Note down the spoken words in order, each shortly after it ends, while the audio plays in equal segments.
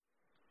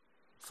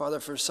Father,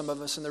 for some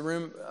of us in the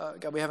room,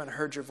 God, we haven't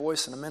heard your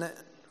voice in a minute.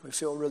 We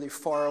feel really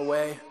far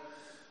away.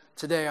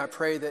 Today, I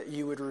pray that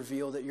you would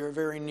reveal that you're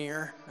very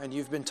near and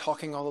you've been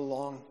talking all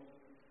along,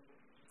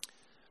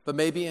 but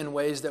maybe in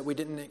ways that we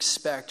didn't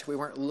expect, we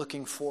weren't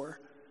looking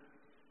for.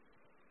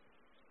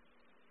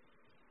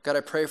 God, I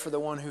pray for the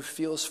one who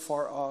feels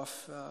far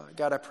off.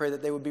 God, I pray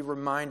that they would be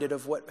reminded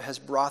of what has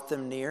brought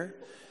them near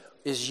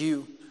is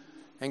you.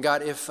 And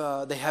God, if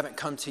they haven't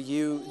come to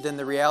you, then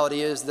the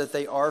reality is that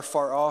they are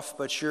far off,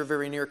 but you're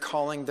very near,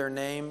 calling their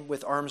name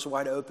with arms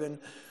wide open.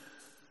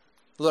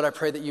 Lord, I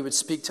pray that you would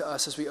speak to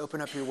us as we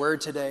open up your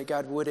word today.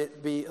 God, would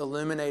it be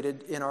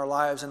illuminated in our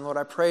lives? And Lord,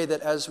 I pray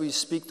that as we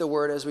speak the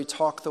word, as we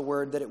talk the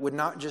word, that it would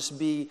not just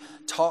be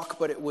talk,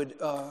 but it would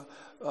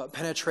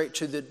penetrate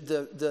to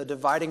the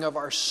dividing of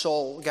our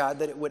soul, God,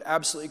 that it would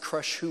absolutely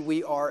crush who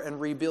we are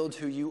and rebuild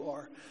who you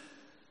are.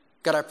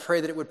 God, I pray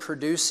that it would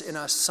produce in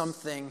us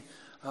something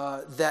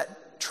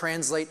that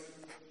translate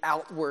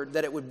outward,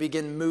 that it would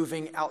begin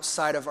moving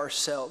outside of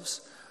ourselves,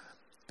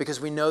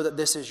 because we know that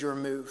this is your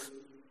move.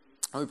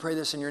 And we pray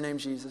this in your name,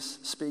 Jesus.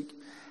 Speak.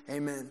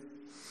 Amen.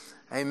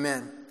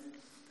 Amen.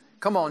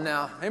 Come on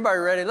now. Anybody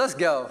ready? Let's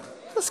go.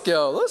 Let's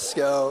go. Let's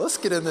go. Let's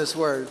get in this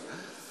word.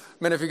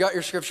 Man, if you got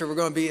your scripture, we're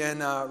going to be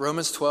in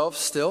Romans 12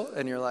 still.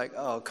 And you're like,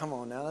 oh, come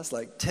on now. That's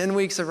like 10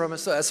 weeks of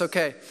Romans 12. That's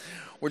okay.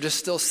 We're just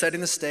still setting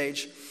the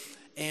stage.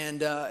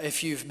 And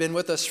if you've been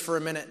with us for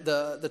a minute,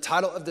 the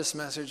title of this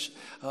message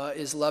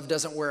is Love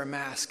Doesn't Wear a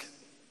Mask.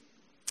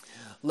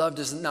 Love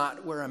does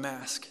not wear a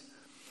mask.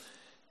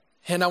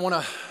 And I want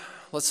to,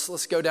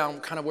 let's go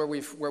down kind of where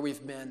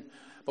we've been.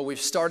 But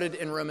we've started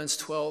in Romans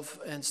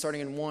 12 and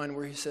starting in 1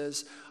 where he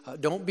says,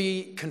 don't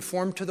be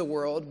conformed to the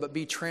world, but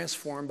be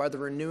transformed by the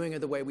renewing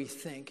of the way we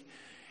think.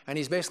 And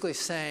he's basically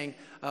saying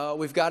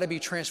we've got to be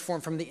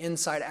transformed from the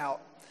inside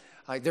out.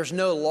 Like there's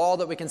no law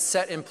that we can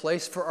set in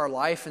place for our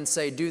life and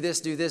say, do this,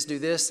 do this, do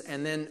this,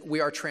 and then we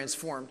are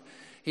transformed.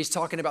 He's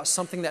talking about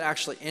something that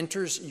actually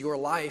enters your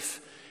life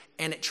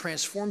and it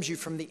transforms you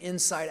from the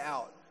inside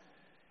out.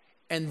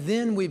 And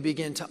then we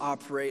begin to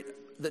operate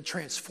the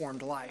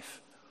transformed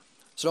life.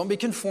 So don't be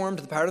conformed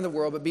to the pattern of the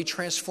world, but be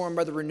transformed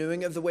by the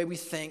renewing of the way we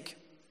think.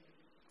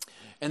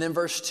 And then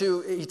verse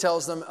 2, he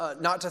tells them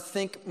not to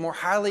think more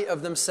highly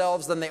of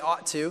themselves than they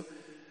ought to.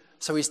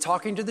 So he's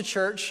talking to the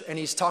church and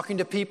he's talking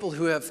to people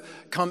who have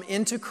come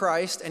into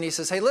Christ. And he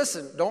says, hey,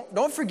 listen,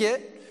 don't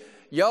forget,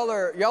 y'all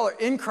are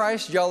in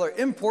Christ. Y'all are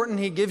important.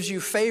 He gives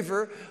you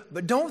favor,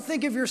 but don't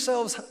think of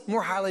yourselves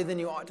more highly than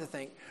you ought to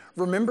think.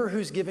 Remember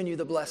who's given you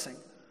the blessing.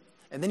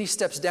 And then he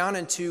steps down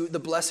into the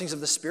blessings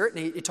of the Spirit,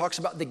 and he talks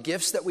about the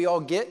gifts that we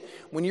all get.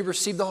 When you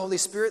receive the Holy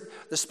Spirit,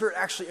 the Spirit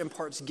actually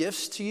imparts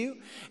gifts to you.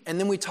 And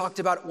then we talked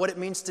about what it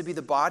means to be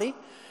the body,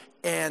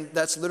 and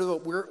that's literally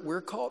what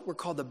we're called. We're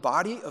called the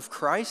body of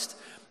Christ.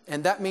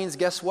 And that means,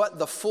 guess what?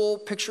 The full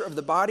picture of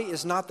the body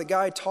is not the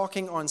guy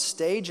talking on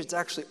stage. It's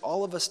actually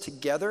all of us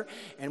together.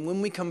 And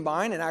when we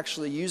combine and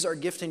actually use our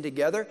gifting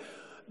together,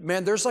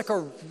 man, there's like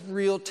a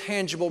real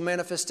tangible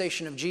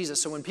manifestation of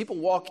Jesus. So when people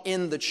walk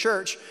in the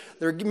church,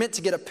 they're meant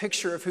to get a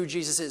picture of who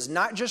Jesus is,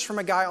 not just from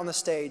a guy on the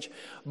stage,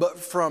 but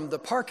from the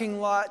parking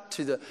lot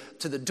to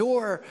the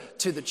door,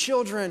 to the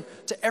children,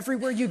 to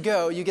everywhere you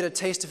go, you get a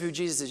taste of who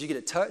Jesus is. You get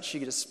a touch, you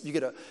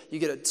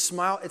get a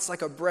smile. It's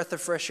like a breath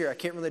of fresh air. I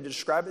can't really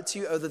describe it to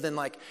you other than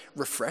like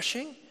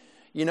refreshing.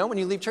 You know, when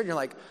you leave church, you're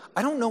like,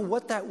 I don't know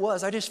what that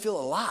was. I just feel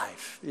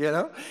alive, you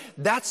know?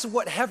 That's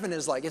what heaven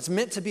is like. It's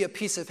meant to be a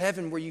piece of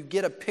heaven where you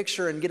get a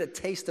picture and get a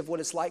taste of what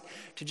it's like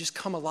to just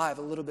come alive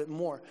a little bit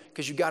more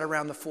because you got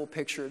around the full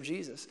picture of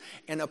Jesus.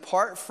 And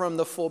apart from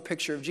the full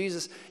picture of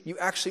Jesus, you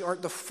actually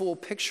aren't the full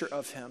picture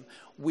of him.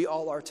 We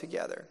all are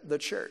together, the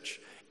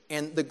church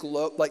and the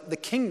globe, like the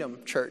kingdom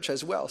church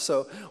as well.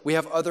 So we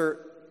have other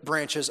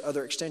branches,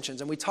 other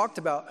extensions. And we talked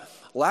about,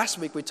 last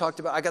week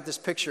I got this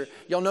picture.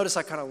 Y'all notice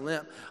I kind of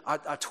limp.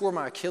 I tore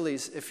my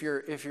Achilles if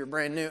you're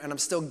brand new, and I'm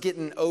still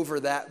getting over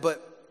that.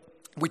 But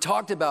we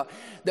talked about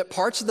that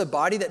parts of the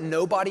body that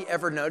nobody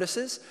ever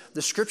notices,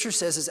 the scripture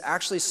says is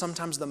actually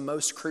sometimes the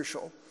most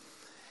crucial.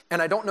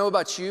 And I don't know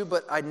about you,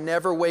 but I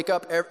never wake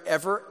up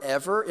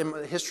ever in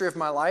the history of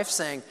my life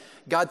saying,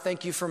 God,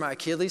 thank you for my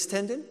Achilles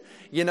tendon.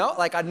 You know,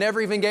 like I never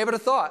even gave it a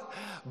thought,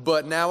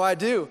 but now I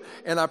do.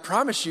 And I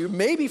promise you,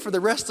 maybe for the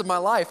rest of my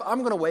life, I'm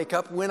going to wake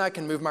up when I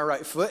can move my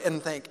right foot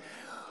and think,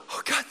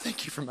 oh God,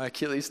 thank you for my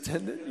Achilles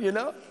tendon, you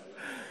know?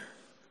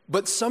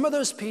 But some of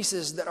those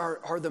pieces that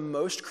are the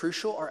most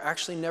crucial are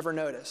actually never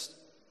noticed.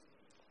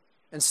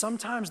 And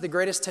sometimes the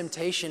greatest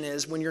temptation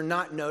is when you're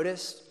not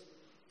noticed,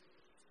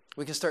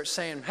 we can start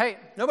saying, hey,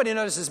 nobody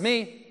notices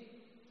me.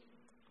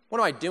 What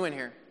am I doing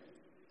here?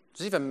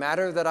 Does it even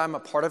matter that I'm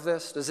a part of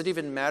this? Does it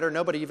even matter?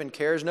 Nobody even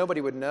cares.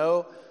 Nobody would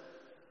know.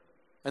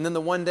 And then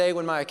the one day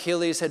when my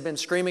Achilles had been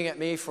screaming at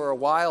me for a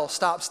while,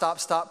 stop,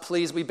 stop, stop,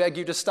 please, we beg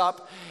you to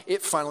stop.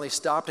 It finally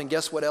stopped, and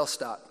guess what else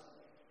stopped?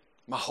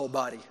 My whole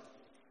body.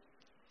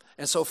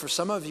 And so for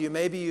some of you,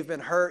 maybe you've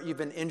been hurt, you've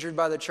been injured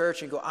by the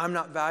church, and you go, I'm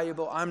not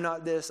valuable, I'm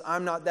not this,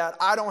 I'm not that,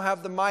 I don't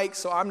have the mic,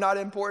 so I'm not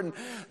important.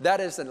 That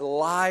is a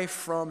lie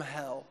from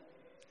hell.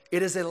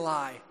 It is a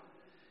lie.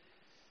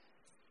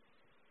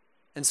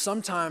 And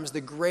sometimes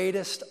the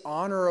greatest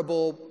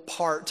honorable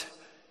part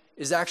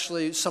is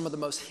actually some of the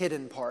most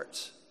hidden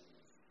parts.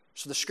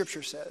 So the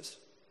scripture says.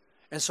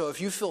 And so if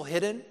you feel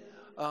hidden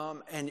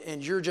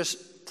and you're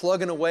just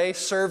plugging away,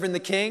 serving the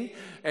King,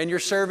 and you're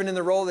serving in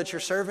the role that you're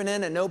serving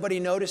in and nobody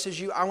notices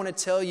you, I want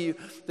to tell you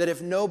that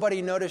if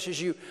nobody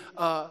notices you,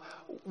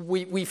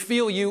 we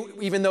feel you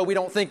even though we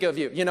don't think of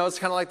you. You know, it's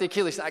kind of like the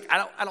Achilles. Like,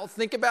 I don't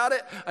think about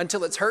it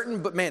until it's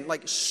hurting, but man,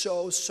 like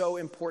so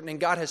important. And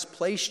God has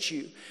placed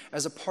you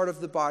as a part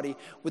of the body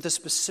with a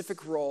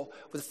specific role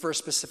for a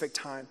specific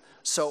time.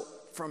 So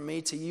from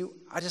me to you,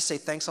 I just say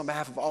thanks on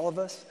behalf of all of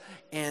us.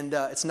 And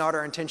it's not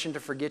our intention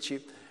to forget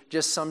you.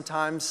 Just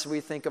sometimes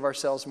we think of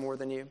ourselves more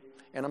than you.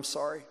 And I'm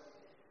sorry.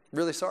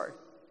 Really sorry.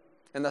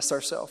 And that's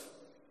ourselves.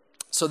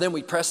 So then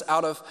we press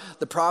out of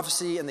the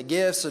prophecy and the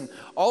gifts and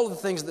all of the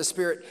things that the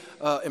Spirit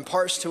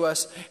imparts to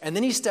us. And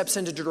then he steps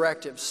into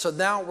directives. So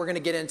now we're going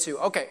to get into,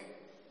 okay,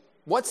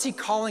 what's he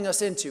calling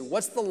us into?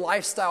 What's the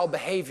lifestyle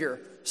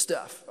behavior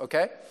stuff,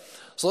 okay?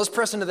 So let's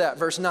press into that,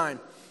 verse 9.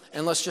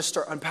 And let's just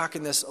start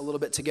unpacking this a little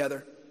bit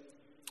together.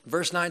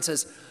 Verse 9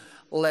 says,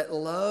 let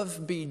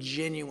love be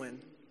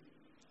genuine.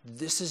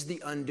 This is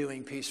the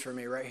undoing piece for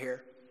me right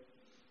here.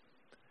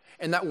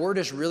 And that word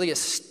is really,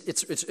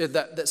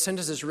 that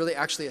sentence is really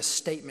actually a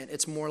statement.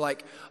 It's more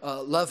like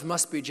love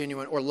must be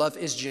genuine or love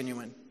is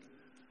genuine.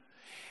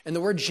 And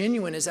the word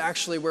genuine is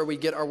actually where we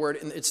get our word.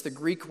 And it's the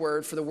Greek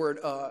word for the word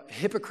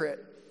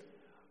hypocrite,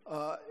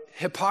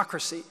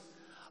 hypocrisy.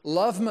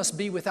 Love must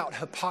be without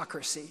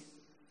hypocrisy.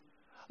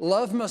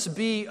 Love must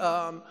be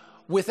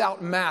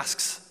without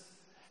masks.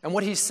 And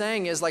what he's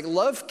saying is like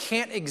love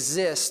can't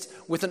exist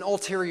with an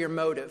ulterior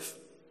motive.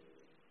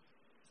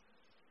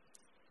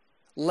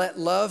 Let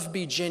love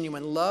be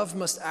genuine. Love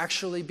must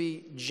actually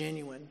be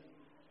genuine.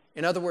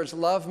 In other words,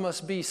 love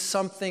must be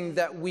something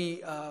that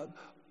we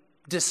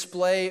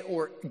display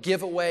or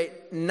give away,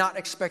 not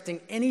expecting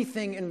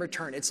anything in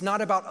return. It's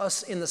not about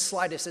us in the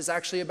slightest. It's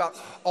actually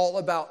all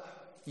about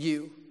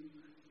you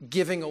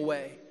giving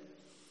away.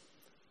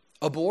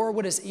 Abhor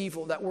what is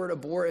evil. That word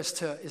abhor is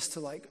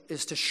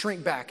to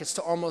shrink back. It's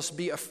to almost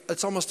be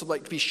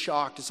to be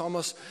shocked. It's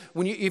almost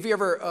if you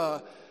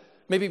ever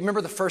maybe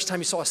remember the first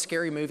time you saw a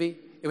scary movie.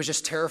 It was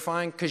just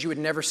terrifying because you had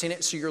never seen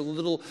it. So your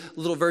little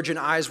virgin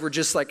eyes were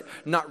just like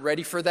not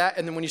ready for that.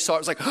 And then when you saw it, it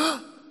was like,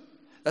 oh!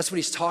 That's what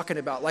he's talking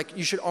about. Like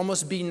you should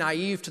almost be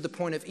naive to the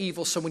point of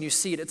evil. So when you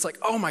see it, it's like,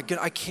 oh my God,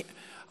 I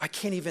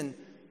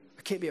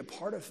can't be a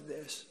part of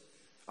this.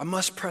 I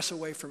must press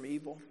away from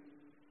evil.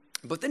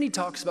 But then he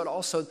talks about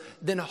also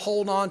then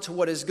hold on to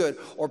what is good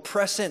or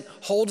press in,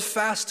 hold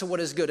fast to what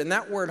is good. And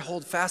that word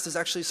hold fast is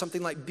actually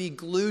something like be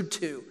glued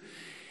to.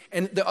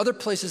 And the other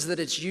places that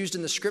it's used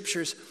in the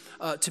scriptures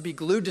to be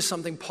glued to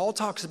something, Paul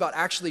talks about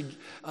actually,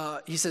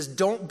 he says,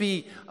 don't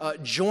be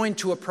joined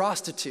to a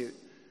prostitute.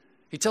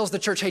 He tells the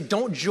church, hey,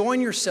 don't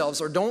join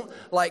yourselves or don't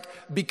like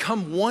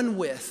become one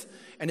with.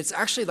 And it's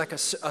actually like a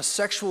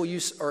sexual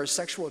use or a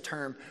sexual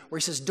term where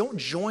he says, don't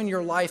join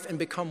your life and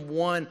become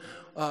one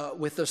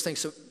with those things.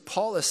 So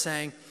Paul is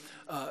saying,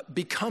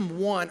 become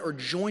one or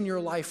join your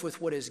life with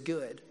what is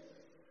good.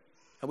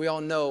 And we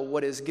all know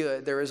what is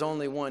good. There is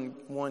only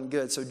one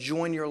good. So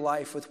join your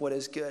life with what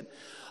is good.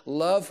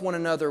 Love one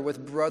another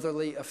with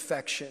brotherly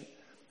affection.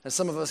 And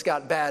some of us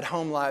got bad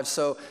home lives,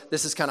 so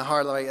this is kind of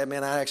hard. Like,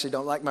 man, I actually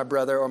don't like my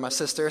brother or my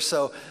sister.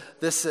 So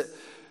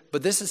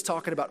but this is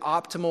talking about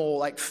optimal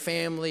like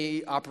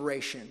family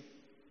operation.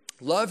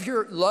 Love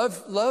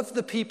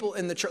the people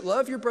in the church.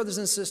 Love your brothers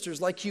and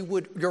sisters like you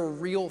would your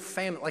real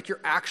family, like your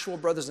actual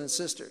brothers and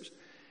sisters.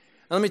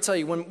 And let me tell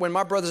you, when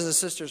my brothers and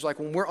sisters, like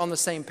when we're on the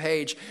same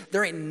page,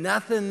 there ain't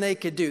nothing they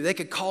could do. They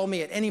could call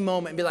me at any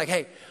moment and be like,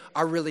 hey,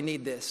 I really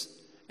need this.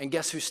 And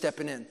guess who's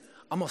stepping in?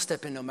 I'm going to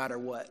step in no matter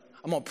what.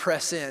 I'm going to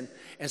press in.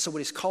 And so what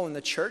he's calling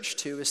the church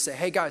to is say,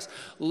 hey guys,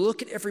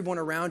 look at everyone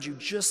around you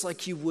just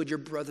like you would your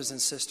brothers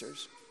and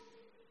sisters.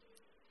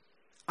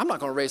 I'm not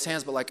going to raise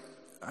hands, but like,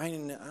 I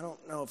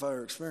don't know if I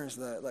ever experienced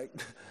that. Like,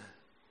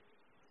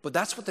 but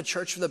that's what the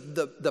church,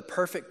 the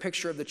perfect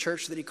picture of the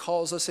church that he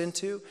calls us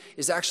into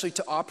is actually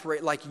to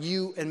operate like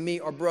you and me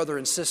are brother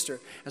and sister.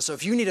 And so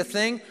if you need a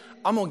thing,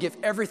 I'm going to give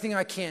everything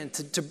I can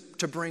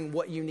to bring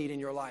what you need in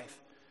your life.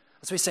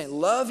 That's what he's saying.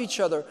 Love each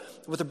other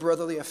with a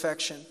brotherly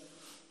affection.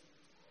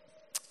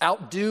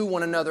 Outdo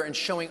one another in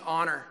showing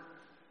honor.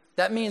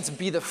 That means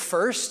be the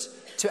first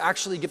to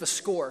actually give a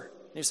score.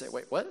 And you say,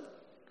 wait, what?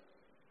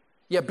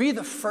 Yeah, be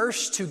the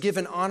first to give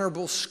an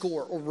honorable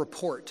score or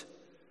report.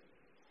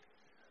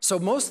 So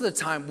most of the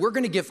time, we're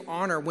going to give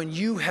honor when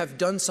you have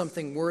done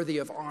something worthy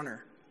of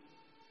honor.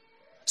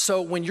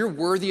 So when you're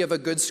worthy of a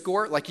good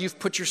score, like you've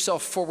put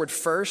yourself forward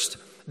first,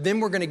 then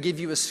we're going to give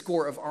you a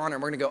score of honor.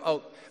 We're going to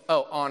go,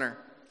 oh, honor,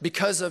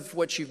 because of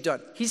what you've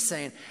done. He's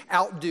saying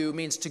outdo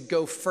means to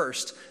go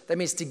first. That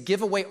means to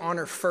give away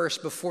honor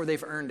first before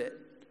they've earned it.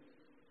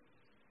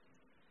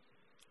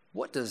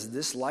 What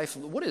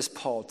is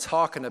Paul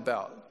talking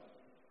about?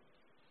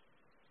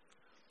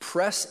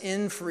 Press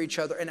in for each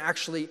other and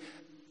actually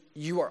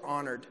you are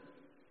honored.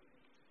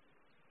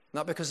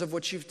 Not because of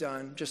what you've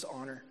done, just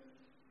honor.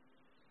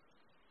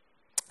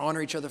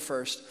 Honor each other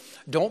first.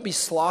 Don't be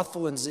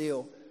slothful in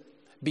zeal.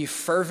 Be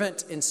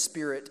fervent in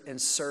spirit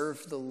and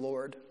serve the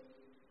Lord.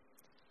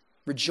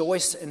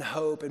 Rejoice in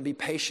hope and be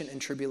patient in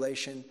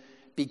tribulation.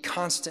 Be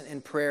constant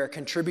in prayer.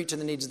 Contribute to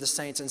the needs of the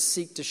saints and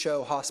seek to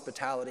show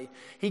hospitality.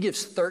 He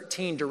gives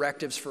 13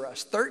 directives for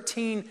us,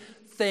 13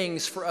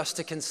 things for us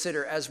to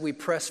consider as we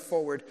press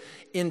forward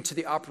into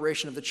the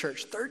operation of the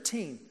church.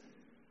 13.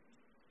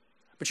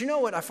 But you know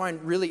what I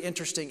find really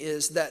interesting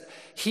is that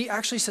he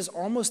actually says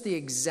almost the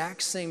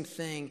exact same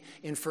thing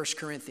in 1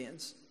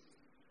 Corinthians.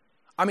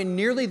 I mean,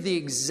 nearly the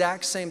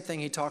exact same thing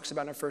he talks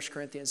about in 1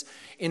 Corinthians.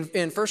 In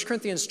 1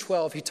 Corinthians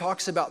 12, he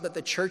talks about that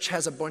the church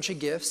has a bunch of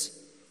gifts,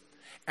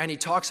 and he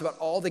talks about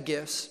all the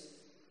gifts.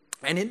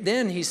 And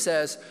then he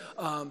says,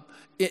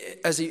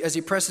 as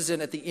he presses in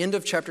at the end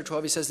of chapter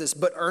 12, he says this,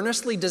 but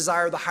earnestly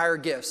desire the higher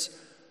gifts.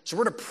 So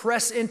we're to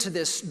press into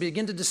this,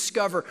 begin to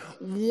discover,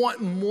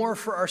 want more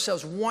for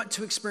ourselves, want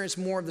to experience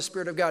more of the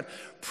Spirit of God.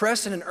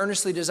 Press in and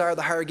earnestly desire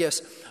the higher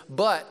gifts.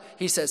 But,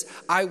 he says,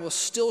 I will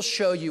still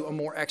show you a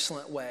more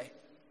excellent way.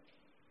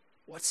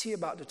 What's he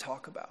about to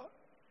talk about?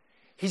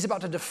 He's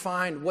about to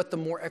define what the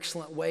more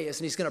excellent way is,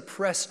 and he's going to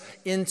press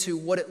into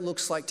what it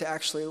looks like to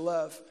actually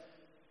love.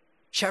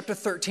 Chapter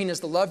 13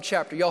 is the love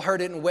chapter. Y'all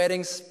heard it in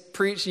weddings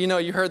preached.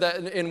 You heard that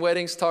in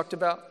weddings talked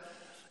about.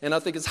 And I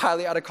think it's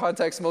highly out of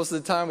context most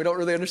of the time. We don't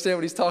really understand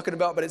what he's talking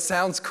about, but it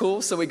sounds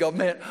cool. So we go,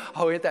 man,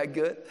 ain't that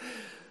good?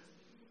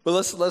 But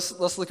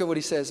let's look at what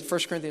he says. 1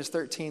 Corinthians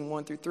 13,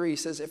 1 through 3, he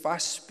says, if I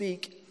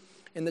speak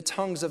in the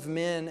tongues of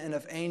men and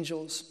of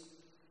angels,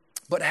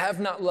 but have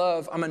not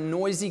love, I'm a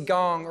noisy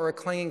gong or a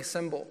clanging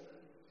cymbal.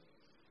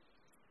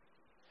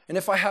 And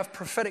if I have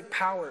prophetic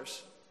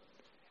powers,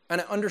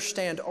 and I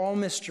understand all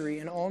mystery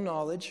and all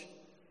knowledge,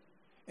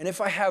 and if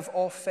I have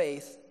all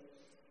faith,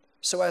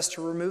 so as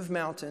to remove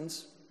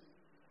mountains,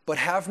 but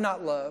have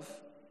not love,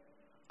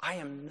 I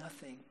am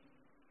nothing.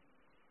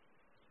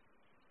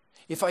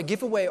 If I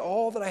give away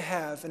all that I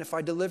have, and if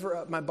I deliver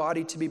up my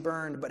body to be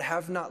burned, but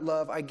have not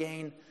love, I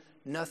gain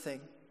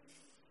nothing.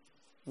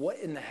 What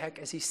in the heck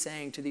is he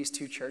saying to these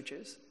two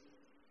churches?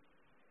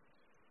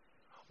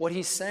 What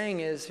he's saying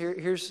is,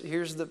 here's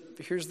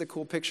the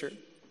cool picture.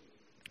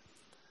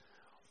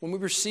 When we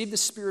receive the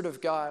Spirit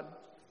of God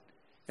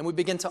and we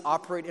begin to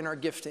operate in our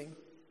gifting,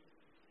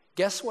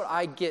 guess what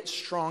I get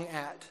strong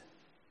at?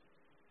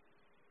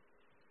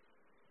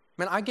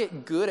 Man, I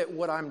get good at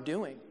what I'm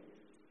doing.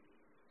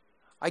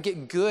 I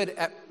get good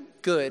at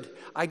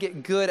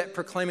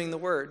proclaiming the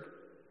word.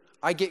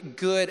 I get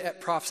good at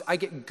prophecy. I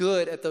get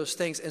good at those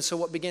things. And so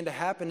what began to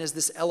happen is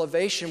this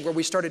elevation where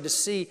we started to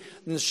see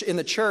in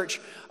the church,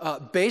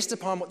 based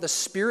upon what the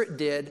Spirit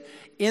did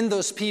in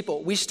those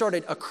people, we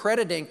started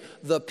accrediting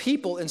the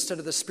people instead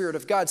of the Spirit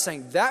of God,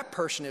 saying that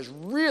person is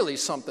really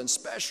something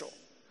special.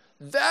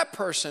 That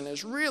person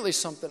is really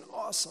something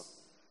awesome.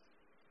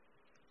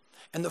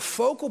 And the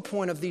focal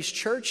point of these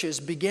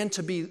churches began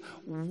to be,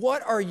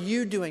 what are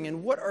you doing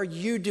and what are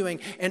you doing?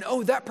 And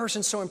oh, that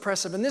person's so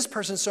impressive and this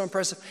person's so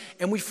impressive.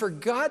 And we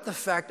forgot the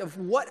fact of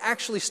what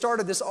actually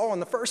started this all in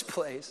the first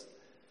place.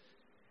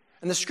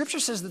 And the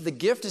scripture says that the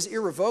gift is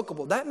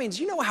irrevocable. That means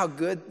you know how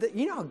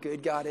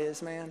good God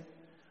is, man.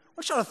 I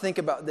want y'all to think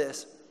about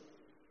this.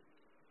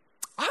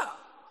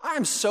 I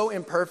am so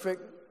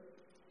imperfect.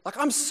 Like,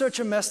 I'm such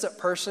a messed up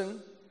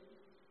person.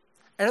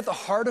 And at the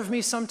heart of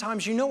me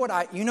sometimes, you know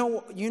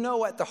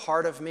at the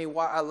heart of me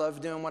why I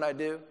love doing what I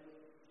do?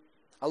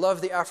 I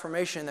love the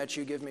affirmation that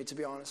you give me, to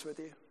be honest with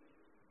you.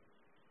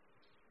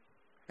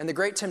 And the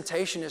great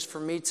temptation is for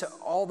me to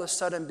all of a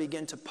sudden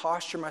begin to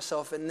posture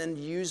myself and then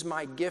use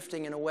my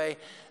gifting in a way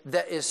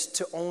that is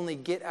to only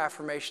get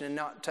affirmation and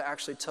not to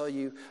actually tell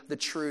you the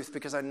truth,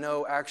 because I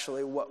know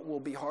actually what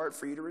will be hard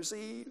for you to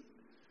receive.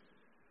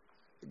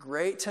 The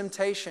great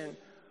temptation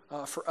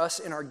for us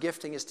in our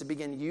gifting is to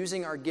begin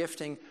using our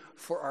gifting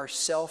for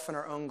ourself and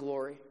our own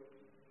glory.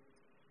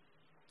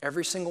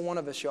 Every single one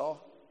of us, y'all.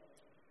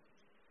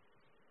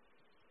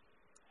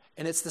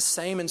 And it's the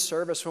same in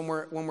service when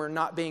we're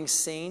not being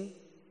seen.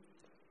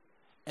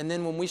 And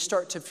then when we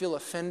start to feel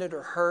offended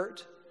or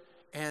hurt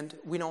and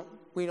we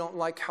don't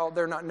like how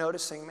they're not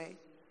noticing me.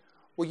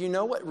 Well, you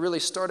know what really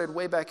started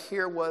way back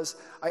here was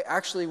I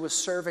actually was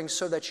serving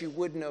so that you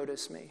would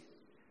notice me.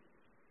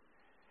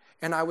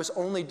 And I was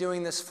only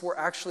doing this for,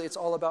 actually, it's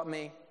all about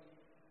me.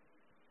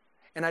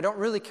 And I don't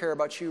really care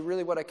about you.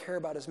 Really, what I care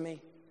about is me. And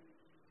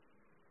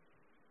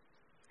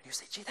you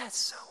say, gee, that's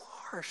so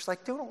harsh.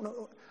 Like, they don't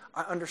know.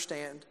 I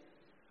understand.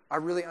 I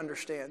really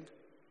understand.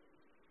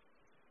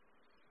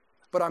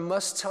 But I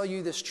must tell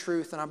you this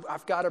truth, and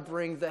I've got to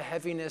bring the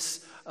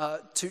heaviness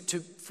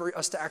for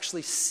us to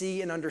actually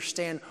see and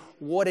understand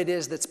what it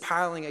is that's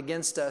piling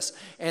against us.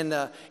 And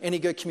any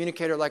good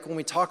communicator, like when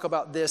we talk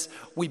about this,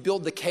 we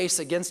build the case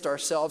against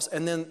ourselves,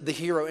 and then the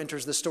hero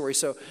enters the story.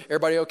 So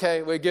everybody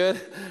okay? We good?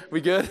 We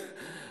good?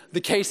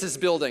 The case is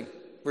building.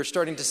 We're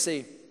starting to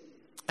see.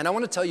 And I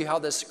want to tell you how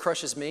this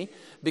crushes me,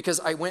 because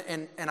I went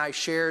and I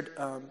shared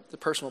the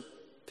personal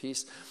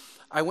piece.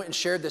 I went and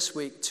shared this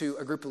week to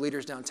a group of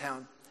leaders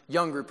downtown.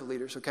 Young group of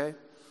leaders, okay?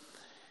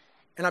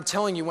 And I'm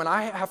telling you, when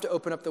I have to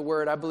open up the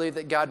Word, I believe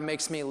that God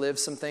makes me live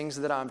some things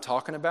that I'm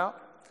talking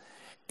about.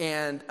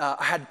 And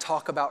I had to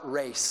talk about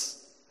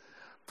race.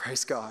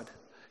 Praise God.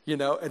 You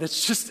know, and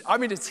it's just,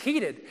 it's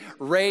heated.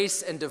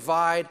 Race and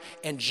divide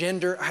and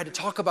gender. I had to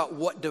talk about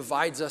what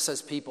divides us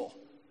as people.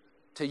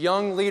 To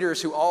young leaders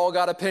who all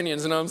got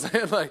opinions, you know what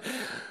I'm saying?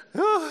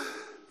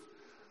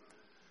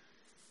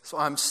 So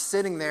I'm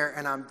sitting there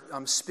and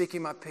I'm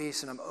speaking my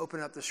piece and I'm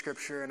opening up the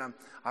scripture and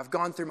I've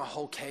gone through my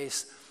whole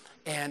case,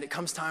 and it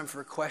comes time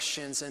for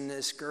questions, and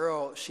this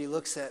girl, she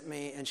looks at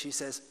me and she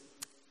says,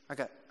 I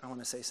want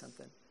to say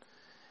something.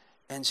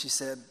 And she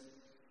said,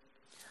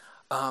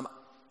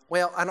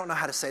 well, I don't know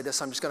how to say this,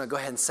 so I'm just going to go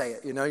ahead and say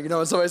it. You know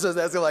when somebody says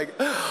that, they're like,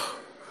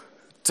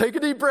 take a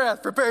deep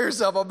breath, prepare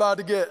yourself. I'm about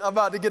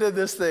to get in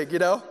this thing, you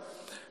know?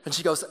 And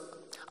she goes,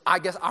 I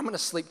guess I'm going to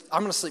sleep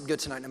good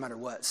tonight no matter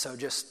what. So I'm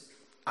just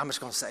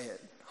going to say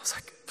it. I was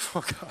like,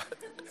 oh God.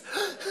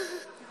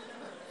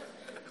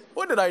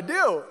 What did I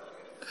do?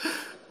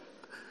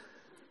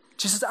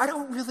 She says, I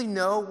don't really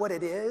know what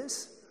it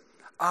is.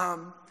 I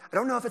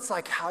don't know if it's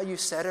like how you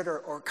said it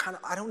or kind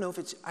of, I don't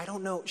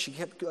know. She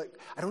kept like,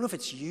 I don't know if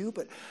it's you,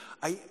 but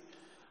I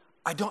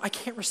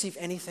can't receive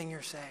anything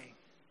you're saying.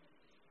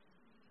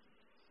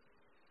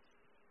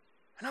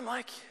 And I'm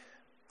like,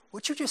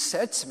 what you just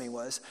said to me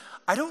was,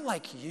 I don't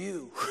like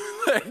you.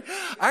 I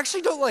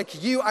actually don't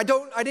like you. I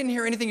didn't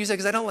hear anything you said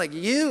because I don't like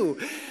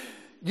you.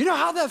 You know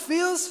how that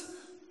feels?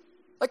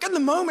 Like in the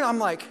moment, I'm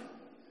like,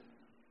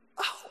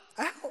 ow.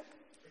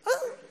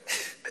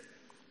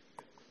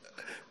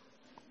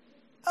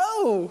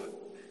 Oh,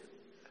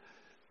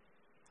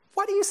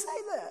 why do you say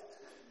that?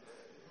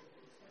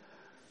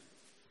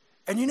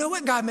 And you know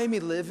what God made me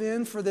live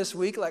in for this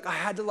week? Like I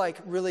had to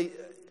really,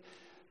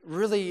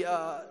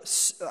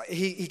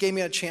 he gave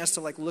me a chance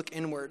to look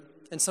inward.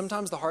 And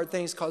sometimes the hard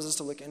things cause us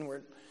to look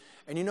inward.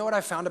 And you know what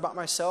I found about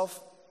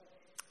myself?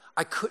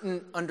 I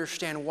couldn't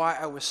understand why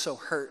I was so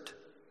hurt.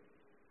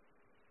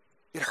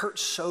 It hurt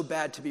so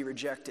bad to be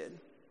rejected.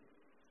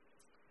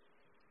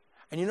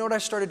 And you know what I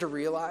started to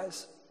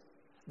realize?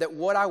 That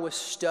what I was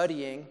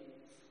studying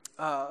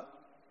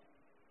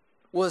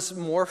was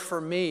more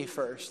for me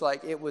first.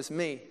 Like it was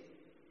me.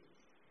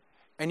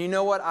 And you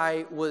know what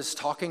I was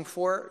talking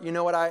for? You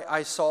know what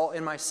I saw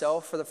in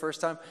myself for the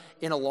first time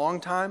in a long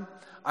time?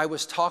 I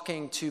was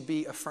talking to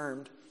be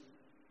affirmed.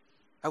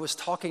 I was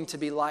talking to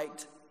be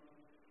liked.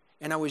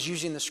 And I was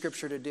using the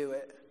scripture to do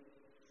it.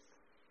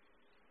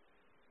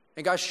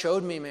 And God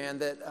showed me, man,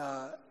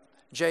 that,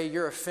 Jay,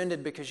 you're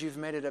offended because you've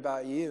made it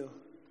about you.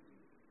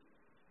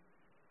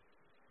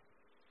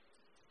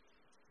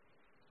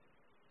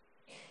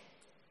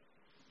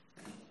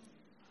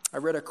 I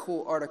read a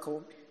cool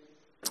article.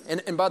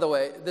 And by the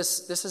way,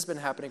 this has been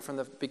happening from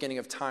the beginning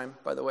of time,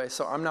 by the way.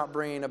 So I'm not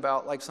bringing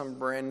about some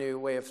brand new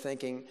way of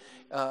thinking.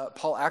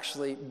 Paul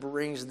actually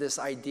brings this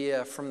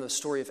idea from the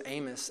story of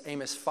Amos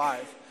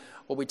 5.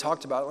 What we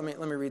talked about, let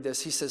me read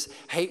this. He says,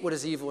 hate what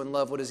is evil and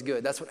love what is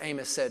good. That's what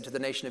Amos said to the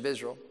nation of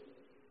Israel.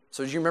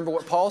 So do you remember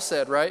what Paul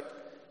said, right?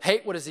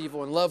 Hate what is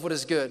evil and love what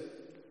is good.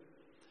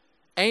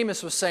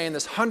 Amos was saying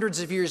this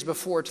hundreds of years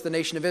before to the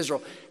nation of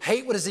Israel.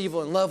 Hate what is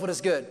evil and love what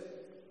is good.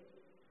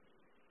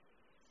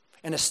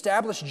 And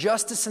establish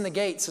justice in the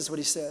gates, is what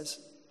he says.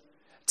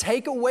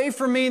 Take away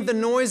from me the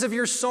noise of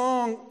your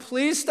song.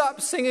 Please stop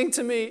singing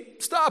to me.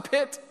 Stop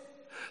it.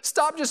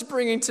 Stop just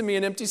bringing to me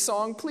an empty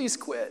song. Please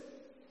quit.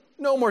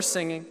 No more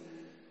singing.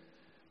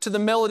 To the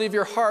melody of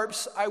your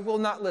harps, I will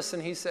not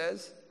listen, he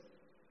says.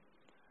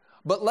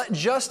 But let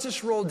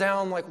justice roll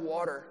down like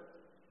water,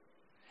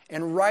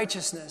 and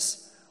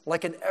righteousness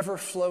like an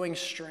ever-flowing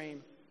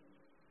stream.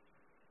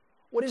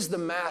 What is the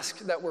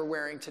mask that we're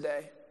wearing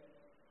today?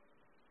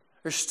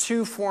 There's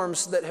two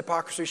forms that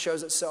hypocrisy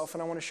shows itself,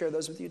 and I want to share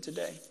those with you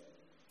today.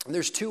 And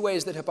there's two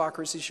ways that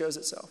hypocrisy shows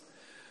itself.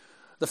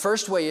 The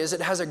first way is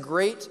it has a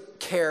great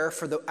care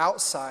for the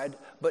outside,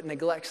 but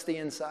neglects the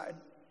inside.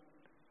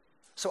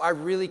 So I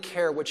really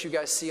care what you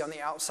guys see on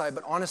the outside,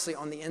 but honestly,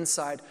 on the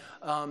inside,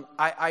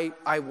 I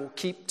will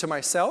keep to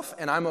myself,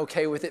 and I'm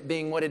okay with it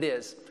being what it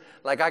is.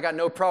 Like I got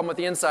no problem with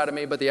the inside of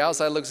me, but the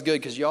outside looks good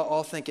because y'all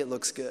all think it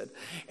looks good.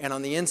 And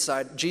on the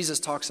inside, Jesus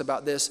talks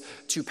about this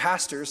to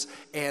pastors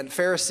and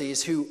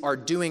Pharisees who are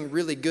doing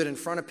really good in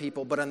front of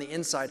people, but on the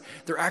inside,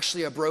 they're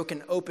actually a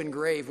broken, open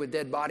grave with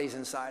dead bodies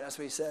inside. That's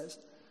what he says.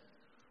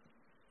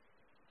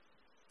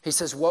 He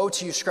says, woe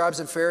to you, scribes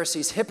and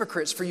Pharisees,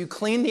 hypocrites, for you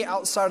clean the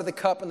outside of the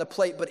cup and the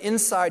plate, but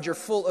inside you're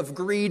full of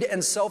greed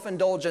and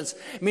self-indulgence,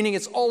 meaning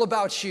it's all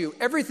about you.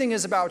 Everything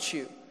is about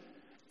you.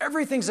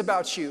 Everything's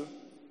about you.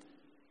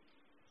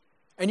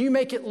 And you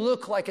make it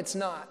look like it's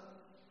not,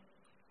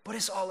 but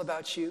it's all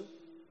about you.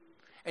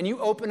 And you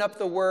open up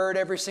the Word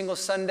every single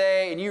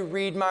Sunday and you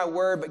read my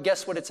Word, but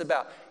guess what it's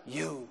about?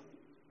 You.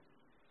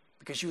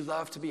 Because you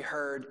love to be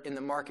heard in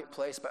the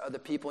marketplace by other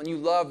people, and you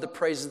love the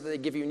praises that they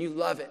give you, and you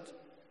love it.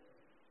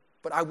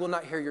 But I will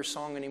not hear your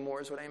song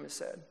anymore, is what Amos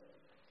said.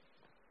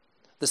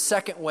 The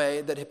second way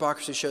that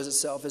hypocrisy shows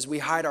itself is we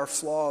hide our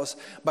flaws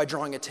by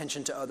drawing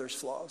attention to others'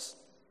 flaws.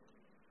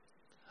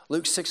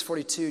 Luke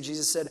 6:42,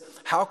 Jesus said,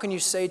 how can you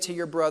say to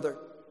your brother,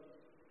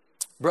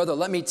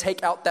 let me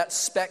take out that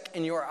speck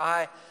in your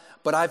eye,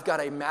 but I've got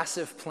a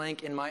massive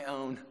plank in my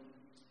own?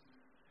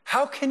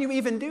 How can you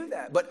even do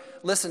that? But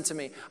listen to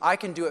me, I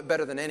can do it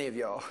better than any of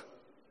y'all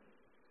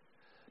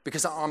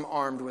because I'm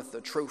armed with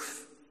the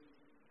truth.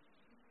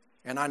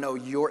 And I know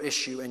your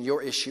issue and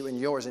your issue and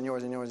yours and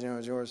yours and yours and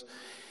yours and yours.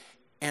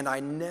 And I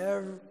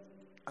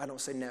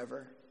don't say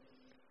never,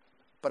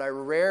 but I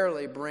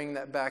rarely bring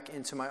that back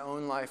into my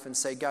own life and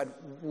say, God,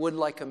 would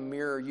like a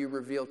mirror you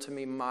reveal to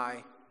me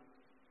my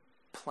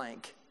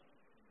plank?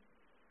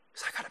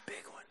 Because I got a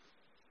big one.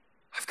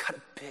 I've got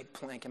a big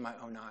plank in my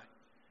own eye.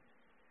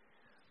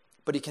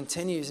 But he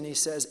continues and he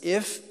says,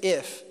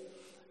 if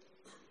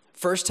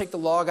first take the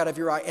log out of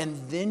your eye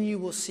and then you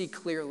will see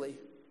clearly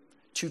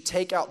to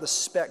take out the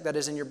speck that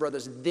is in your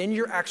brother's, then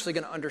you're actually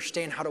going to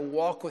understand how to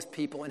walk with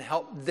people and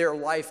help their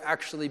life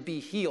actually be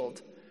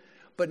healed.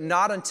 But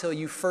not until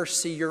you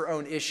first see your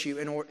own issue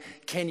and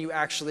can you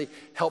actually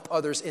help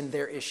others in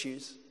their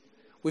issues.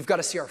 We've got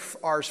to see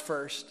ours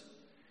first.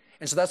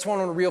 And so that's what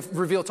I want to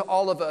reveal to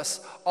all of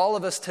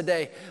us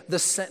today, the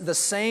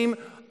same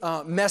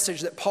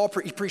message that Paul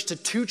preached to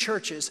two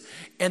churches,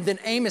 and then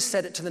Amos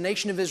said it to the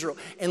nation of Israel.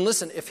 And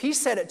listen, if he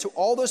said it to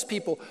all those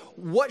people,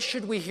 what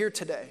should we hear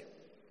today?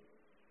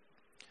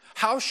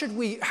 How should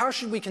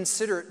we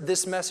consider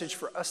this message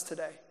for us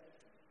today?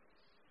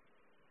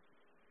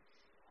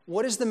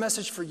 What is the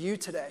message for you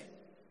today?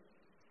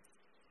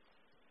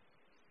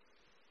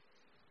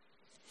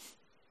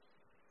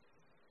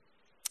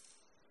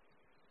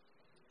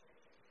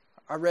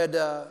 I read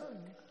a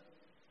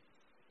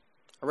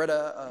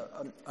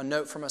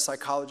note from a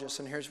psychologist,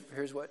 and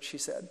here's what she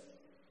said.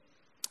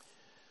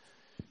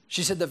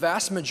 She said, the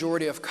vast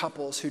majority of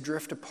couples who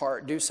drift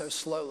apart do so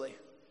slowly,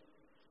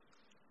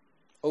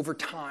 over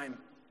time,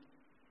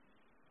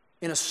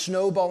 in a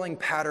snowballing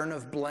pattern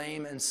of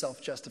blame and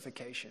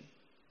self-justification.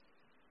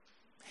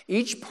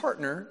 Each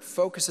partner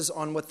focuses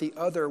on what the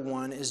other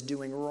one is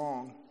doing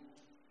wrong,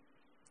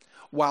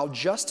 while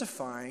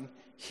justifying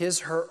his,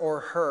 her, or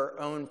her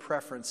own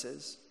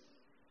preferences,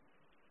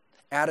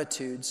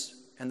 attitudes,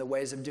 and the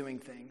ways of doing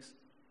things.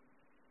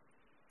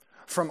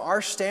 From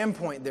our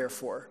standpoint,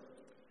 therefore,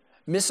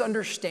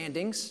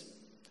 misunderstandings,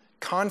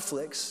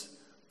 conflicts,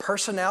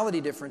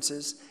 personality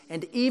differences,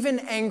 and even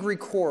angry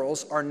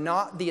quarrels are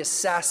not the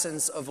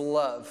assassins of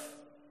love.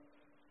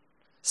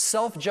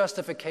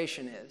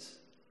 Self-justification is.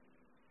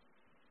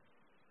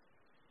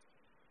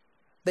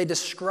 They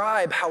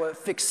describe how a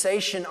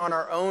fixation on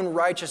our own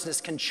righteousness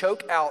can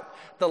choke out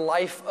the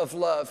life of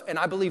love. And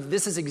I believe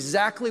this is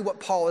exactly what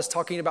Paul is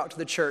talking about to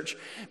the church,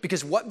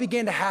 because what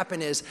began to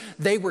happen is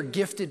they were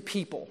gifted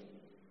people.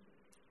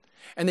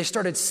 And they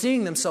started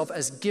seeing themselves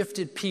as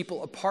gifted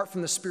people apart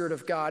from the Spirit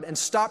of God and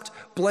stopped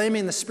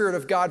blaming the Spirit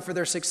of God for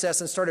their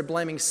success and started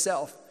blaming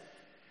self.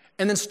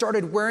 And then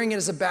started wearing it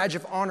as a badge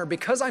of honor.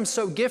 Because I'm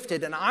so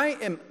gifted and I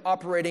am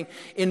operating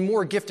in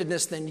more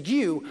giftedness than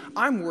you,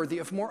 I'm worthy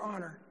of more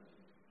honor.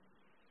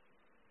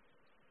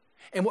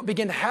 And what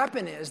began to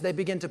happen is they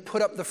began to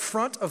put up the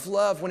front of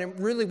love when it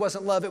really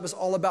wasn't love, it was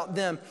all about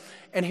them.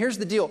 And here's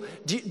the deal.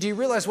 Do you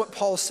realize what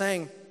Paul is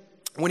saying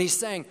when he's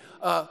saying,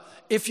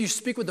 if you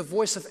speak with the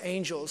voice of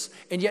angels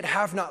and yet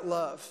have not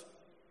love,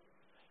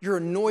 you're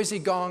a noisy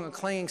gong, a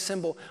clanging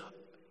cymbal.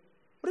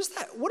 What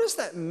does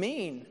that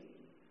mean?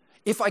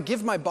 If I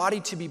give my body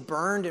to be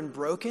burned and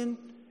broken,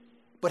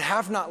 but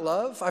have not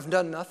love, I've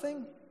done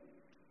nothing?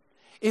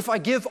 If I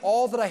give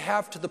all that I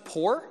have to the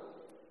poor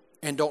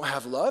and don't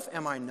have love,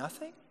 am I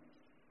nothing?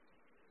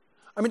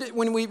 I mean,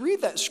 when we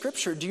read that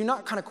scripture, do you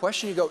not kind of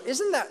question, you go,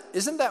 isn't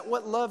that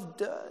what love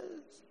does?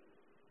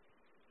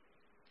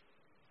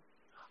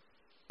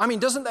 I mean,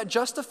 doesn't that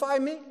justify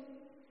me?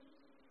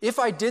 If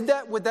I did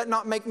that, would that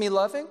not make me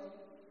loving?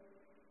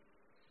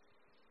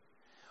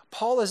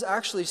 Paul is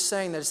actually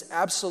saying that it's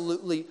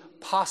absolutely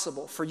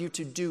possible for you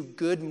to do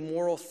good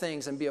moral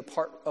things and be a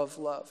part of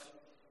love.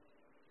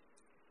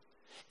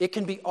 It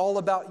can be all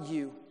about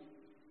you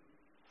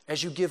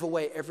as you give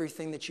away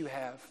everything that you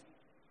have.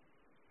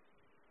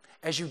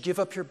 As you give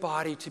up your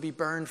body to be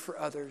burned for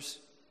others,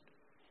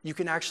 you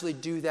can actually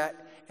do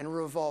that and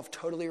revolve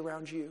totally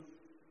around you.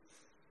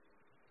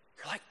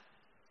 You're like,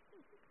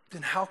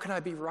 then how can I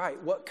be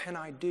right? What can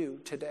I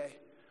do today?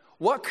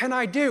 What can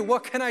I do?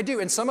 What can I do?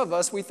 And some of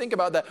us, we think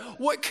about that.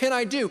 What can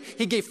I do?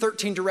 He gave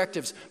 13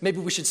 directives. Maybe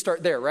we should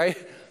start there, right?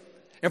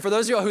 And for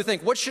those of y'all who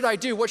think, what should I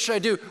do? What should I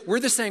do?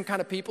 We're the same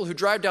kind of people who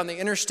drive down the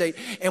interstate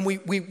and we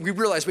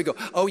realize, we go,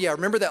 oh yeah,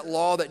 remember that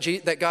law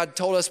that God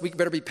told us we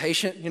better be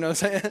patient? You know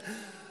what I'm saying?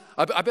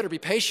 I better be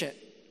patient.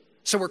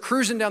 So we're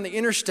cruising down the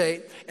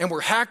interstate and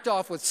we're hacked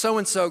off with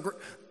so-and-so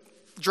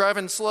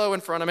driving slow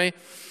in front of me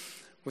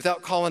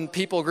without calling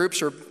people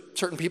groups or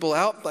certain people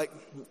out, like,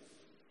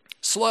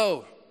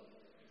 slow.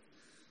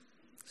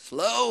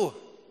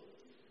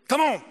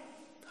 Come on.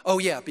 Oh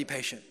yeah, be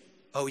patient.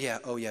 Oh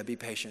yeah, be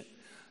patient.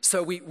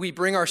 So we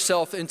bring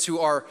ourselves into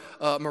our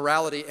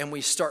morality and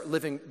we start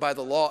living by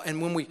the law.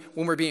 And when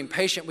we're being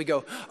patient, we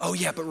go, oh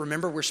yeah, but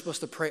remember we're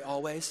supposed to pray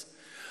always?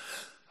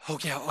 Oh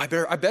yeah, I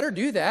better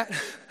do that.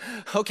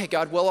 Okay,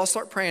 God, well, I'll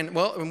start praying.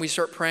 Well, when we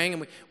start praying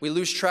and we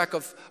lose track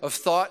of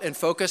thought and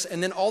focus,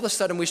 and then all of a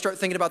sudden we start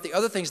thinking about the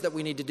other things that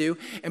we need to do,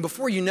 and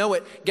before you know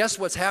it, guess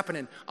what's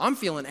happening? I'm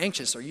feeling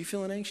anxious. Are you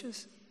feeling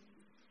anxious?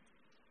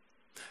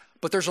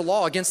 But there's a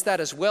law against that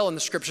as well in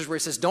the scriptures where it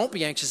says, don't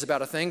be anxious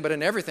about a thing, but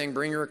in everything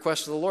bring your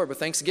request to the Lord with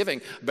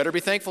thanksgiving. Better be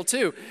thankful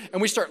too.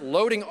 And we start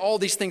loading all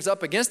these things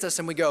up against us,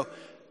 and we go,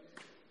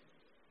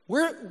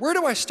 where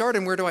do I start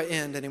and where do I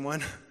end,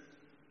 anyone?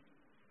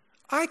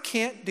 I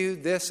can't do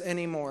this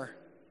anymore.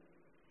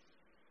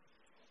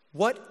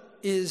 What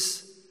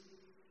is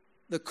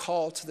the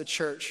call to the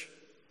church?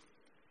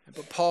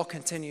 But Paul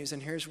continues,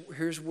 and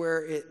here's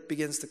where it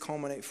begins to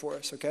culminate for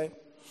us, okay?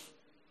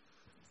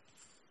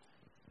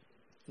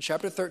 In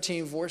chapter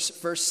 13,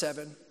 verse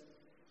 7,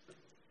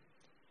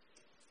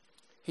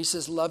 he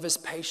says, love is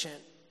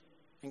patient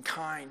and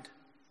kind.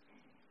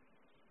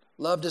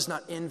 Love does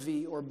not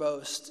envy or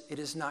boast. It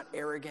is not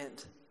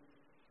arrogant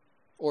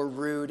or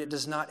rude. It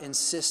does not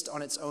insist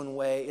on its own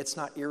way. It's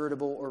not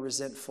irritable or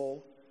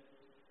resentful.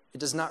 It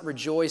does not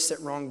rejoice at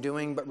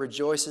wrongdoing, but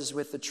rejoices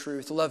with the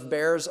truth. Love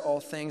bears all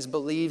things,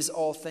 believes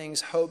all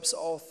things, hopes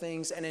all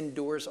things, and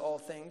endures all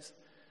things.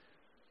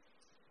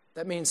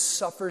 That means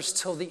suffers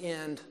till the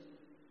end.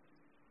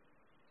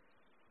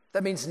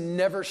 That means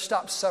never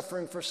stop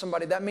suffering for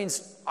somebody. That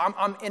means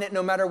I'm in it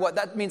no matter what.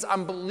 That means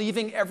I'm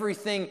believing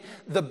everything,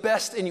 the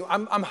best in you.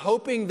 I'm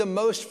hoping the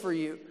most for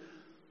you.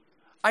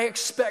 I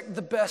expect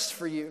the best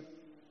for you.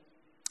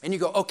 And you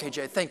go, okay,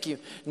 Jay, thank you.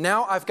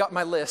 Now I've got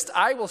my list.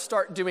 I will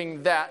start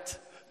doing that,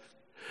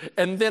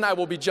 and then I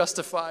will be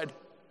justified.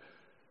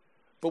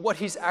 But what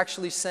he's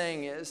actually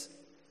saying is,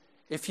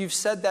 if you've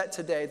said that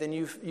today, then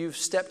you've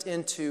stepped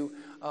into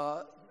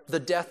the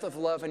death of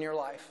love in your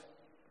life.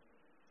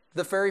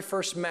 The very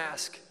first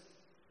mask.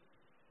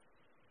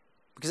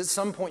 Because at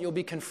some point you'll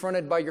be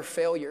confronted by your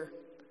failure,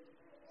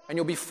 and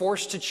you'll be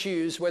forced to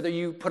choose whether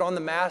you put on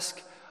the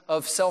mask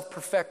of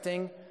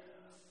self-perfecting,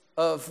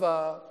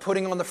 of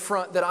putting on the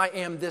front that I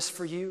am this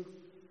for you.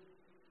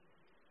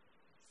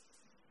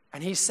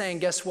 And he's saying,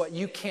 guess what?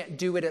 You can't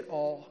do it at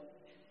all.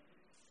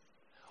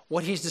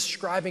 What he's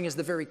describing is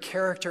the very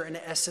character and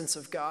essence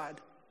of God.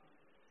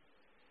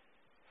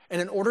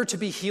 And in order to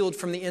be healed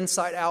from the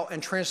inside out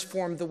and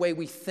transform the way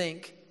we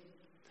think,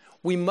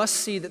 we must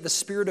see that the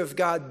Spirit of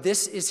God,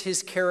 this is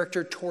his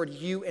character toward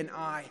you and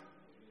I.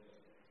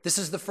 This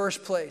is the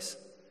first place.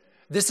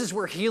 This is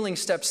where healing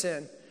steps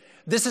in.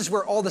 This is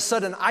where all of a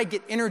sudden I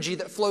get energy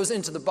that flows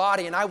into the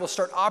body, and I will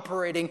start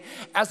operating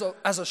as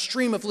a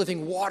stream of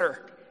living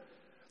water.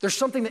 There's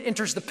something that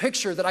enters the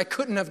picture that I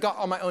couldn't have got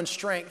on my own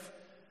strength.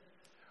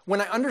 When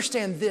I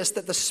understand this,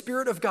 that the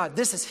Spirit of God,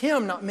 this is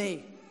him, not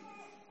me.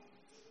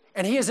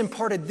 And he has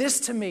imparted this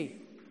to me.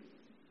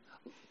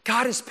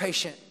 God is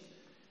patient.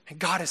 And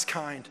God is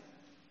kind.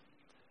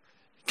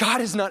 God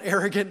is not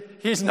arrogant.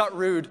 He's not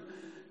rude.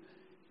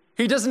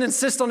 He doesn't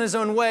insist on his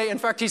own way. In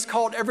fact, he's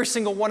called every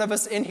single one of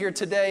us in here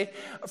today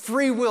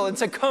free will and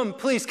said, come,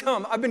 please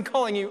come. I've been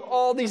calling you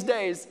all these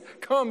days.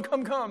 Come,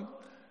 come, come.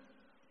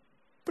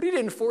 But he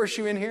didn't force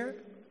you in here.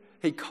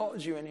 He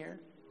called you in here.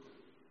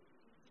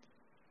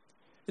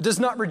 It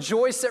does not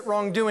rejoice at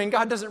wrongdoing.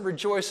 God doesn't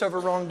rejoice over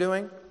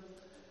wrongdoing.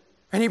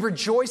 And he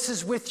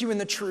rejoices with you in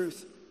the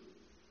truth.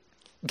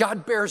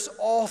 God bears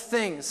all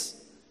things.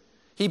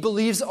 He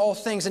believes all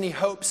things, and he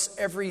hopes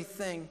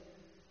everything.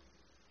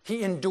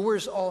 He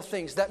endures all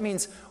things. That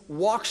means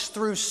walks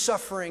through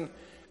suffering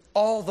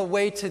all the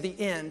way to the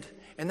end.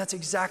 And that's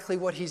exactly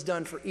what he's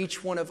done for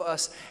each one of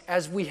us,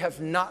 as we have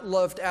not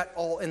loved at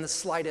all in the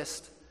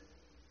slightest.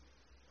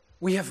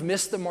 We have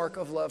missed the mark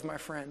of love, my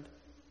friend.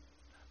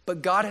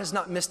 But God has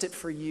not missed it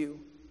for you.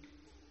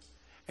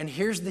 And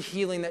here's the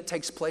healing that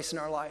takes place in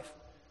our life,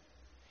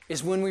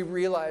 is when we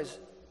realize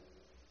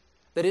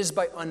that it is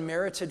by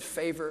unmerited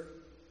favor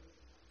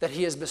that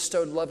he has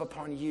bestowed love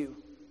upon you.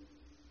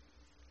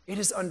 It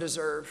is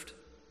undeserved.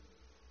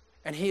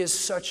 And he is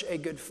such a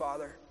good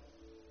father.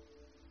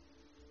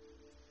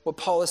 What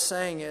Paul is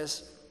saying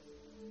is,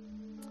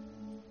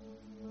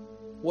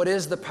 what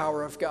is the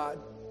power of God?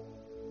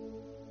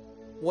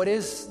 What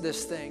is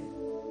this thing?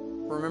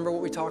 Remember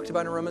what we talked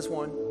about in Romans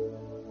 1.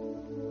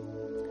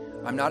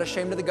 I'm not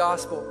ashamed of the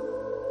gospel.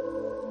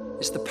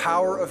 It's the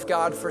power of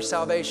God for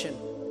salvation.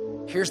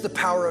 Here's the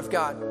power of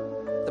God.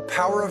 The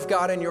power of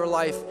God in your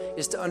life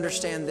is to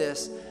understand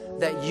this,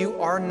 that you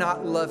are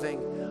not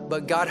loving,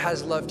 but God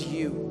has loved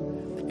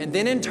you. And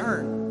then in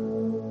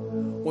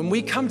turn, when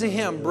we come to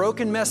him,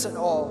 broken mess and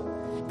all,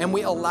 and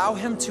we allow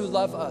him to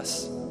love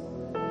us,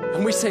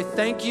 and we say,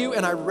 thank you,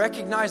 and I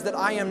recognize that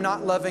I am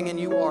not loving and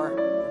you are.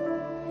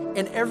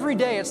 And every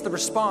day it's the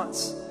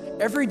response.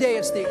 Every day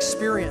it's the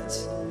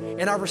experience.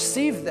 And I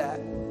receive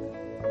that.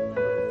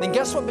 Then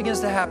guess what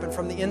begins to happen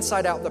from the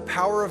inside out? The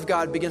power of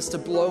God begins to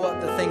blow up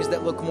the things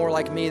that look more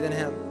like me than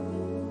him.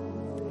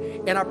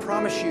 And I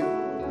promise you,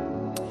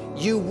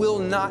 you will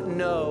not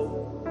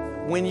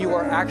know when you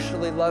are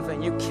actually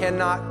loving. You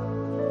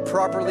cannot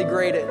properly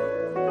grade it.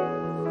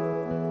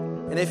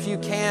 And if you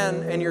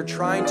can and you're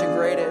trying to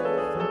grade it,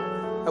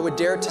 I would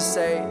dare to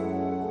say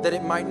that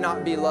it might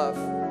not be love.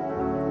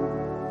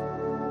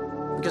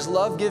 Because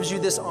love gives you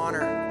this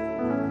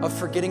honor of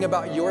forgetting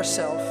about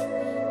yourself,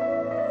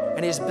 and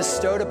He has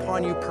bestowed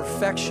upon you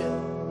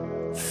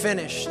perfection,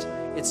 finished,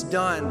 it's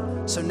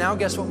done. So now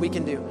guess what we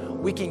can do?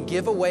 We can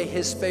give away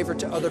His favor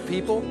to other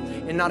people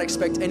and not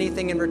expect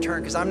anything in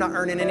return, because I'm not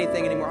earning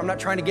anything anymore. I'm not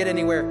trying to get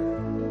anywhere.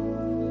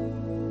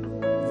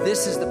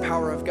 This is the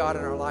power of God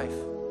in our life.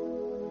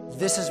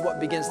 This is what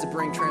begins to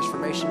bring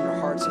transformation in our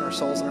hearts and our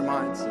souls and our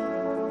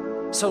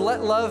minds. So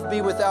let love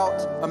be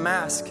without a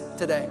mask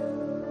today.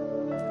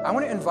 I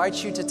want to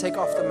invite you to take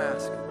off the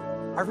mask.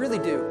 I really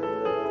do.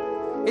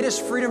 It is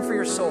freedom for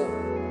your soul.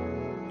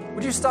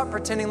 Would you stop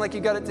pretending like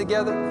you got it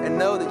together and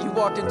know that you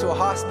walked into a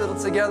hospital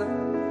together?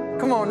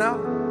 Come on now.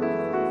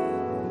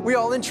 We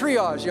all in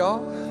triage,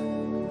 y'all.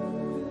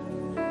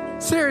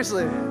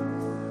 Seriously.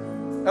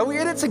 Are we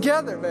in it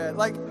together, man?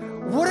 Like,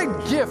 what a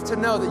gift to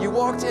know that you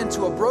walked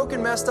into a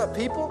broken, messed up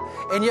people,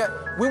 and yet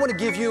we want to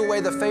give you away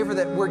the favor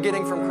that we're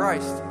getting from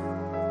Christ.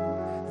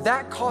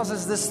 That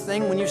causes this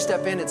thing, when you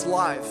step in, it's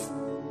live.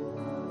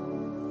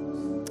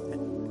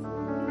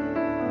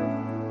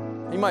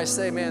 You might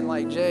say, man,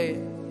 like, Jay,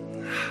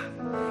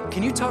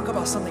 can you talk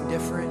about something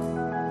different?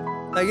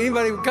 Like,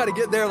 anybody kind of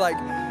get there, like,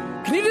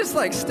 can you just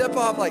like step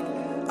off, like,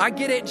 I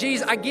get it,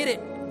 Jesus, I get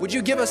it. Would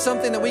you give us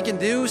something that we can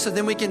do so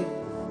then we can...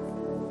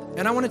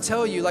 And I want to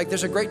tell you, like,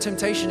 there's a great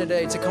temptation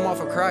today to come off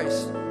of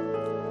Christ.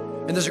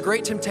 And there's a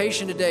great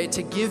temptation today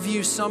to give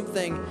you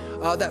something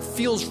that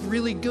feels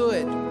really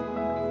good.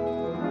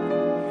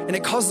 And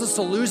it causes us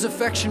to lose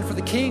affection for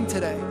the King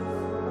today.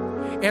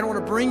 And I want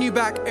to bring you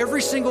back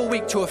every single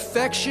week to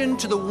affection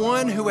to the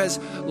one who has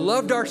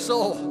loved our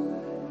soul.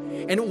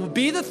 And it will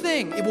be the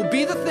thing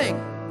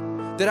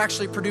that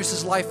actually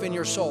produces life in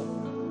your soul.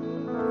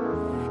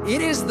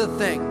 It is the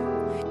thing.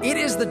 It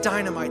is the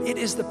dynamite. It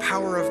is the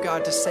power of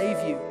God to save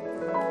you.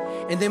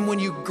 And then when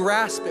you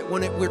grasp it,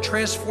 we're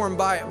transformed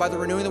by it, by the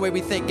renewing of the way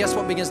we think, guess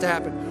what begins to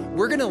happen?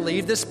 We're going to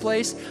leave this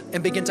place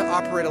and begin to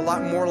operate a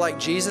lot more like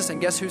Jesus.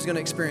 And guess who's going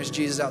to experience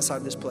Jesus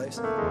outside this place?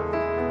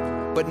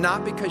 But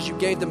not because you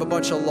gave them a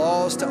bunch of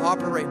laws to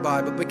operate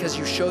by, but because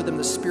you showed them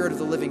the Spirit of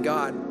the living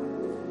God.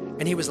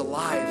 And He was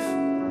alive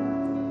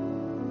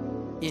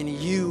in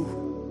you.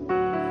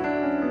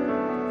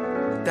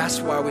 That's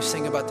why we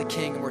sing about the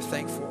King, and we're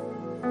thankful.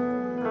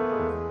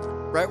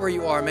 Right where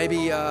you are,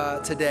 maybe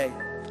today,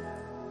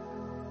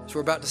 as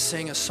we're about to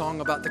sing a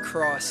song about the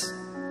cross,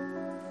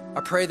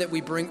 I pray that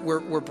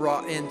we're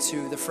brought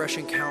into the fresh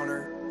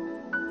encounter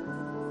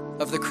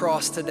of the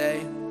cross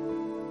today,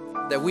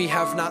 that we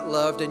have not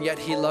loved and yet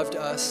He loved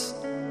us.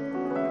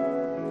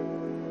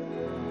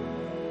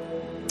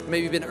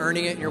 Maybe you've been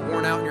earning it and you're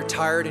worn out and you're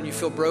tired and you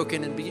feel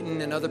broken and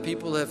beaten and other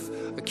people have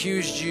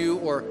accused you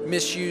or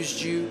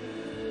misused you.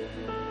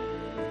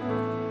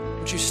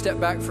 Would you step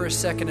back for a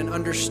second and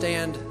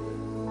understand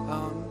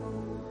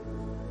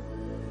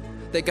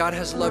that God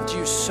has loved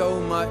you so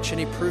much, and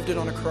He proved it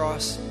on a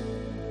cross.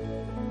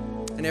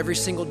 And every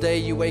single day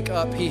you wake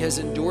up, He has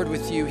endured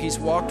with you. He's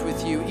walked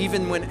with you,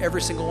 even when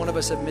every single one of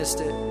us have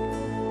missed it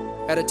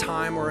at a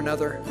time or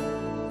another.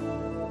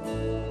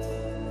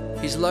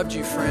 He's loved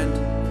you, friend.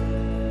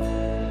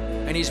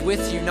 And He's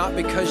with you not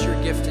because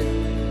you're gifted.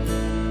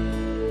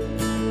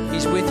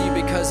 He's with you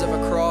because of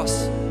a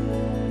cross.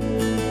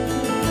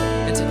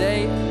 And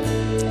today,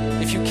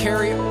 if you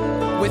carry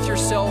with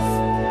yourself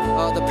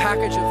the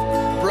package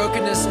of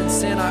brokenness and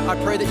sin,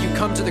 I pray that you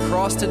come to the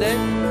cross today.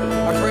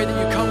 I pray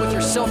that you come with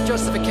your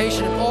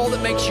self-justification and all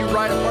that makes you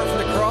right apart from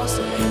the cross,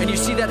 and you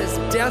see that as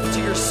death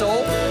to your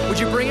soul. Would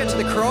you bring it to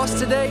the cross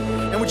today?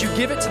 And would you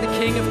give it to the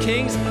King of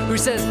Kings, who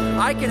says,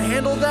 I can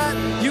handle that,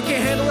 you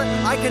can't handle it,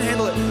 I can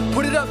handle it.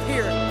 Put it up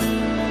here.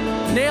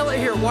 Nail it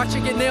here. Watch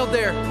it get nailed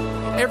there.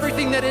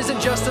 Everything that isn't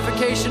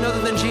justification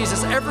other than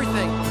Jesus,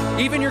 everything,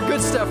 even your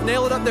good stuff,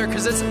 nail it up there,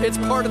 because it's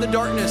part of the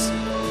darkness.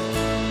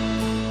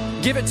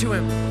 Give it to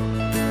Him.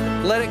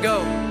 Let it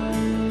go.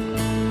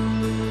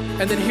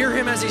 And then hear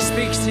Him as He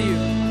speaks to you.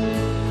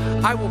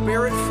 I will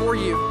bear it for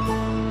you.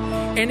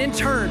 And in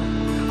turn,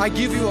 I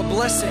give you a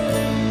blessing.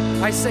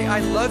 I say, I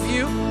love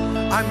you.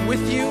 I'm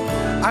with you.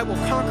 I will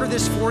conquer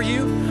this for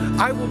you.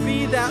 I will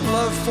be that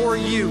love for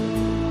you.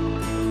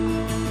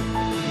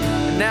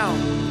 And now,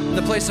 in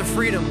the place of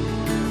freedom,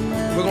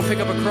 we're going to pick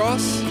up a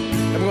cross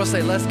and we're going to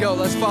say, let's go.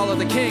 Let's follow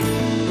the King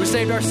who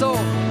saved our soul.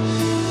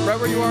 Right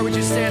where you are, would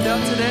you stand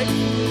up today?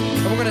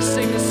 And we're going to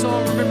sing this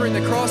song, remembering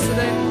the cross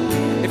today.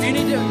 If you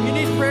need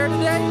prayer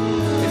today,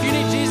 if you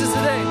need Jesus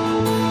today,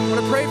 I want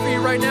to pray for you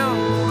right now.